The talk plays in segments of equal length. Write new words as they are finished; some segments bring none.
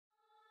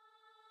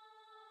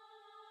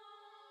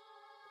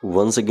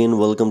Once again,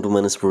 welcome to my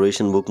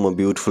inspiration book, my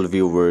beautiful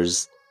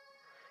viewers.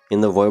 In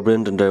the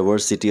vibrant and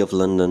diverse city of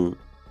London,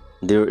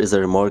 there is a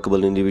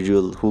remarkable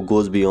individual who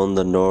goes beyond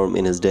the norm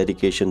in his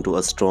dedication to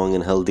a strong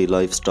and healthy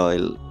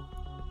lifestyle.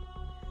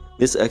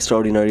 This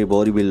extraordinary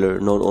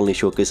bodybuilder not only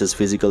showcases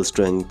physical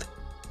strength,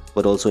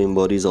 but also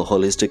embodies a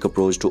holistic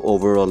approach to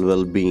overall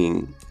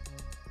well-being.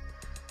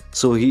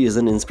 So he is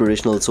an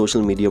inspirational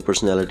social media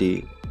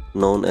personality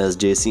known as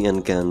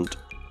JCN Kent,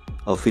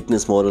 a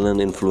fitness model and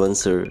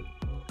influencer,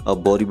 a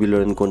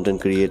bodybuilder and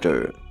content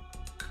creator.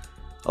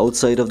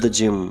 Outside of the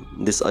gym,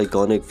 this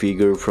iconic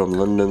figure from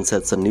London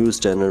sets a new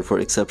standard for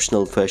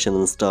exceptional fashion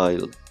and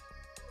style.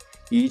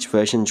 Each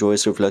fashion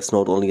choice reflects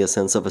not only a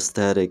sense of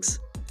aesthetics,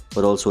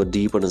 but also a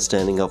deep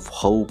understanding of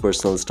how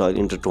personal style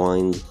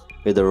intertwines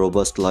with a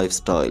robust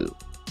lifestyle.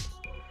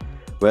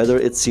 Whether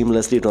it's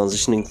seamlessly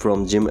transitioning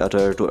from gym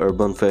attire to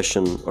urban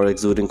fashion or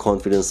exuding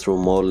confidence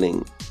through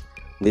modeling,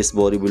 this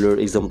bodybuilder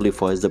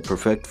exemplifies the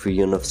perfect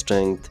fusion of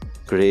strength,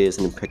 grace,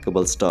 and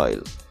impeccable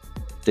style.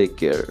 Take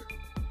care.